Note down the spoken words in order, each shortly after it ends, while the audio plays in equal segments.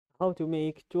How to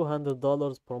make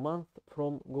 $200 per month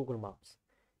from Google Maps.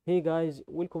 Hey guys,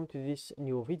 welcome to this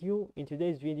new video. In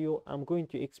today's video, I'm going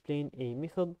to explain a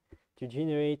method to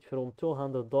generate from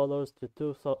 $200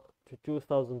 to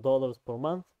 $2,000 per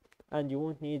month, and you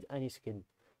won't need any skill.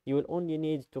 You will only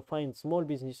need to find small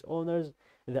business owners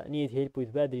that need help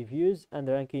with bad reviews and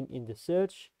ranking in the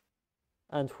search.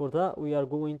 And for that, we are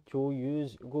going to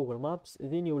use Google Maps.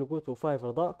 Then you will go to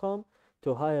fiverr.com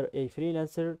to hire a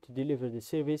freelancer to deliver the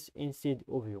service instead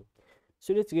of you.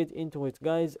 So let's get into it,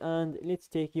 guys, and let's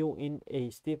take you in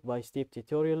a step-by-step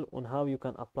tutorial on how you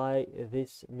can apply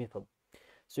this method.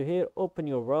 So here, open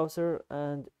your browser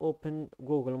and open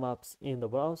Google Maps in the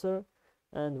browser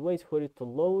and wait for it to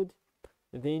load.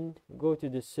 Then go to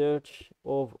the search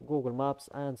of Google Maps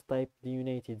and type the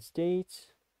United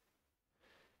States.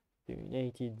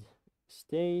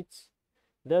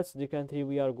 That's the country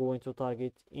we are going to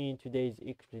target in today's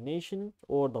explanation,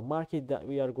 or the market that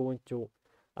we are going to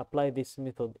apply this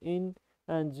method in,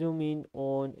 and zoom in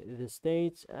on the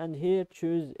states, and here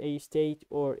choose a state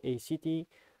or a city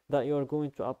that you are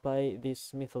going to apply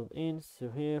this method in.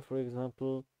 So here, for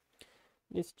example,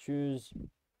 let's choose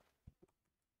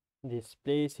this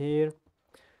place here,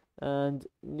 and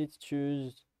let's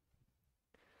choose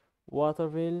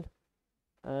Waterville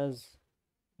as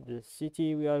the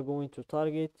city we are going to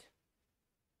target.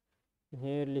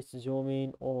 Here, let's zoom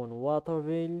in on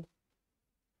Waterville.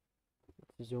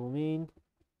 Zoom in,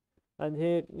 and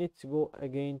here let's go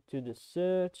again to the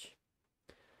search,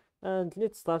 and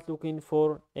let's start looking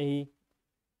for a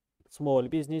small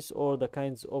business or the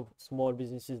kinds of small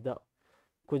businesses that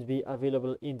could be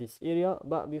available in this area.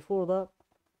 But before that,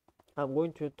 I'm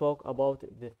going to talk about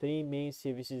the three main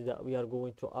services that we are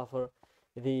going to offer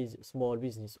these small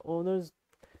business owners.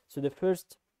 So the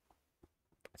first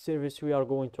service we are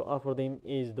going to offer them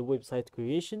is the website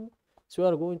creation. So we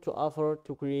are going to offer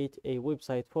to create a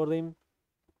website for them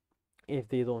if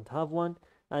they don't have one,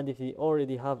 and if they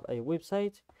already have a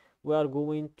website, we are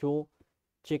going to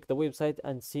check the website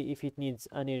and see if it needs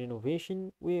any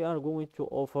renovation. We are going to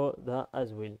offer that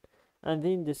as well. And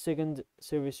then the second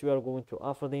service we are going to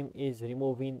offer them is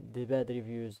removing the bad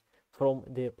reviews from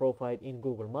their profile in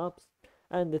Google Maps.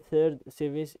 And the third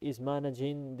service is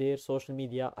managing their social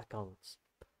media accounts.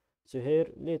 So here,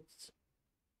 let's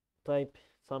type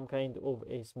some kind of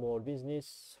a small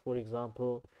business, for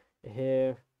example,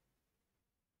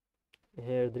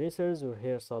 hairdressers or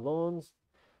hair salons.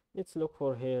 Let's look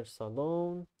for hair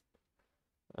salon,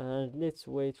 and let's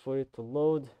wait for it to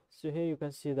load. So here you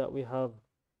can see that we have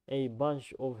a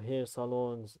bunch of hair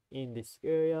salons in this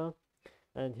area,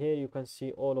 and here you can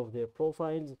see all of their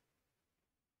profiles.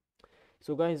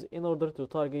 So guys, in order to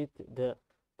target the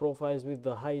profiles with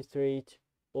the highest rate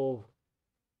of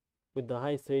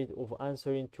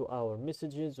answering to our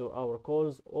messages or our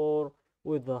calls, or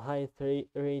with the highest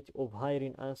rate of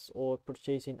hiring us or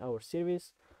purchasing our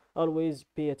service, always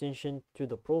pay attention to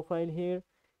the profile here.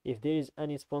 If there is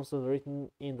any sponsor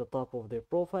written in the top of their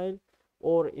profile,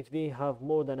 or if they have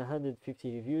more than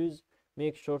 150 reviews,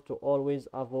 make sure to always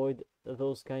avoid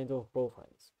those kind of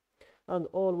profiles, and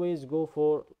always go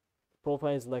for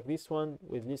profiles like this one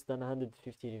with less than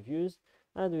 150 reviews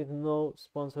and with no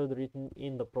sponsored written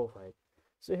in the profile.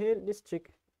 So here, let's check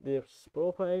their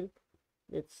profile.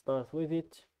 Let's start with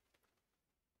it.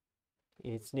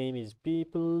 Its name is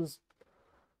Peoples,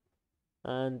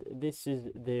 and this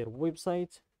is their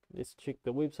website. Let's check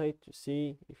the website to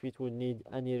see if it will need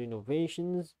any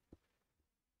renovations.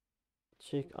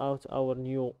 Check out our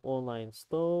new online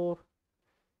store.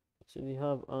 So they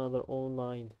have another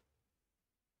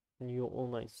new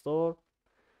online store.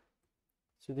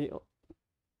 So they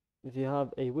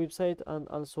have a website and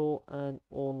also an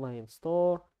online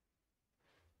store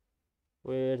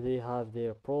where they have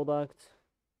their product.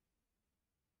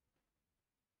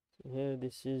 So here,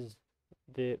 this is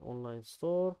their online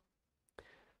store.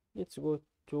 Let's go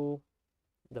to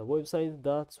the website.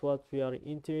 That's what we are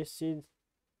interested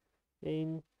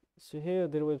in. So here,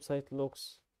 their website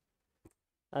looks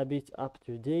a bit up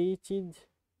to dated,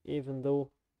 even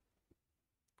though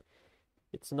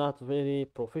it's not very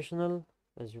professional.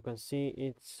 As you can see,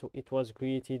 it was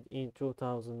created in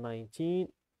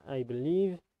 2019, I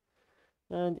believe,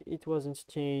 and it wasn't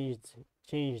changed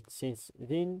since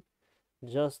then.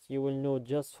 Just you will know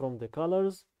just from the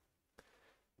colors.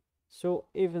 So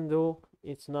even though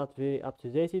it's not very up to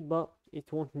date, but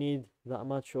it won't need that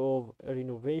much of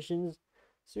renovations,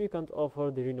 so you can't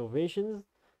offer the renovations.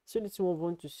 So let's move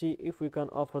on to see if we can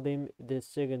offer them the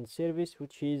second service,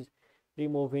 which is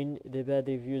removing the bad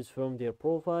reviews from their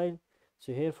profile.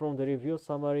 So here, from the review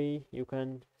summary, you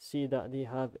can see that they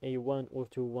have a 1 or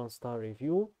 2 1-star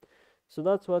review. So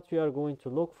that's what we are going to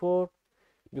look for,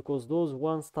 because those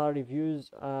 1-star reviews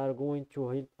are going to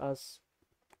help us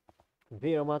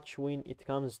very much when it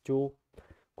comes to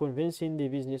convincing the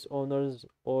business owners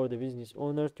or the business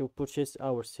owner to purchase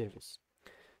our service.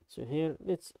 So here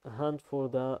let's hunt for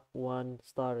the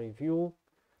 1-star review.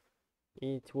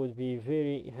 It would be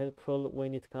very helpful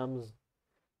when it comes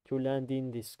to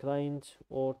landing this client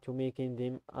or to making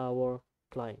them our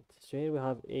client. So here we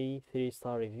have a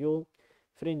 3-star review.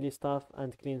 Friendly staff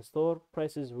and clean store.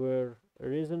 Prices were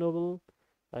reasonable.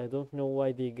 I don't know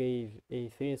why they gave a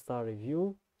 3-star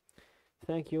review.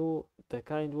 Thank you, the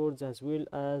kind words as well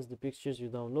as the pictures you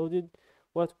downloaded.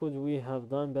 What could we have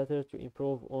done better to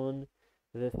improve on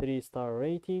the 3-star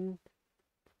rating?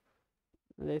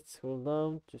 Let's scroll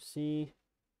down to see.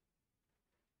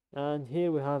 And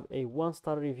here we have a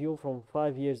 1-star review from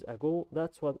 5 years ago.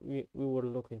 That's what we were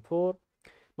looking for.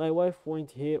 My wife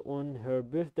went here on her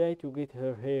birthday to get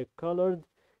her hair colored,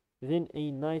 then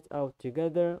a night out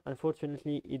together.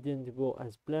 Unfortunately, it didn't go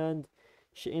as planned.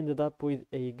 She ended up with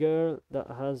a girl that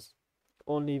has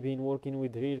only been working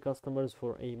with real customers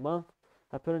for a month.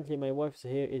 Apparently, my wife's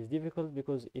hair is difficult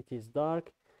because it is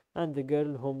dark, and the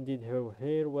girl whom did her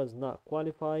hair was not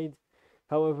qualified.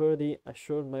 However, they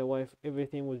assured my wife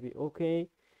everything would be okay.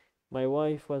 My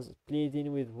wife was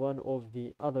pleading with one of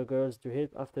the other girls to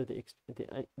help after the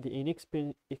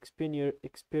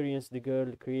inexperienced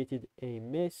girl created a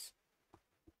mess.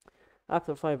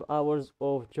 After 5 hours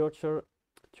of torture,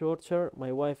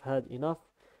 my wife had enough.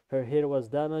 Her hair was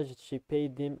damaged. She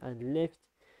paid them and left.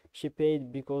 She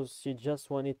paid because she just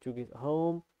wanted to get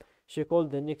home. She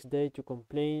called the next day to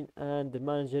complain, and the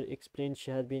manager explained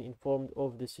she had been informed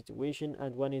of the situation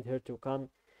and wanted her to come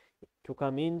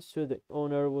in so the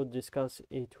owner would discuss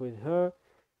it with her.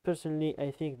 Personally,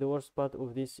 I think the worst part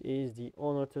of this is the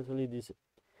owner totally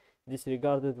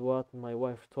disregarded what my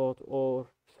wife thought or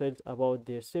felt about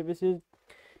their services.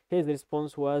 His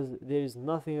response was, "There is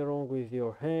nothing wrong with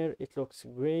your hair, it looks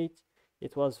great."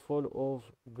 It was full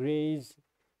of grays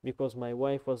because my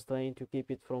wife was trying to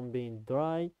keep it from being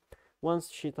dry.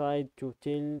 Once she tried to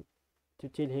tell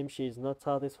him she is not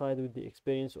satisfied with the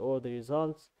experience or the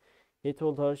results, he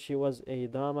told her she was a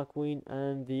drama queen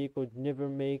and he could never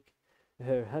make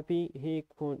her happy. He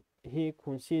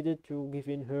conceded to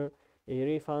giving her a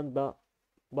refund, but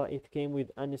it came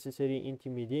with unnecessary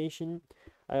intimidation.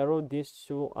 I wrote this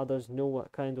so others know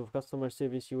what kind of customer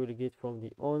service you will get from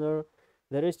the owner.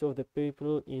 The rest of the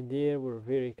people in there were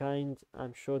very kind.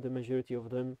 I'm sure the majority of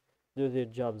them do their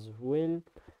jobs well.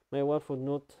 My wife would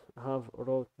not have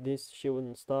wrote this. She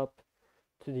wouldn't stop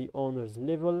to the owner's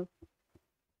level.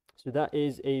 So that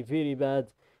is a very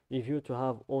bad review to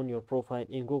have on your profile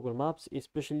in Google Maps,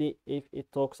 especially if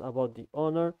it talks about the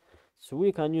owner. So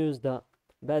we can use the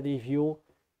bad review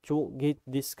to get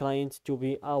this client to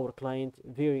be our client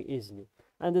very easily.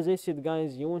 And as I said,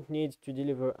 guys, you won't need to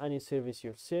deliver any service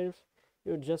yourself.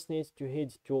 You just need to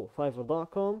head to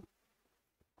fiverr.com,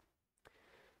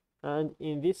 and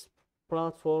in this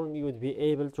platform you would be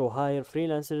able to hire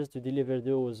freelancers to deliver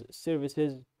those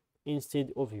services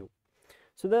instead of you.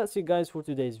 So that's it, guys, for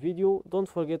today's video. Don't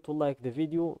forget to like the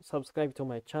video, subscribe to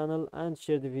my channel, and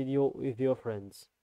share the video with your friends.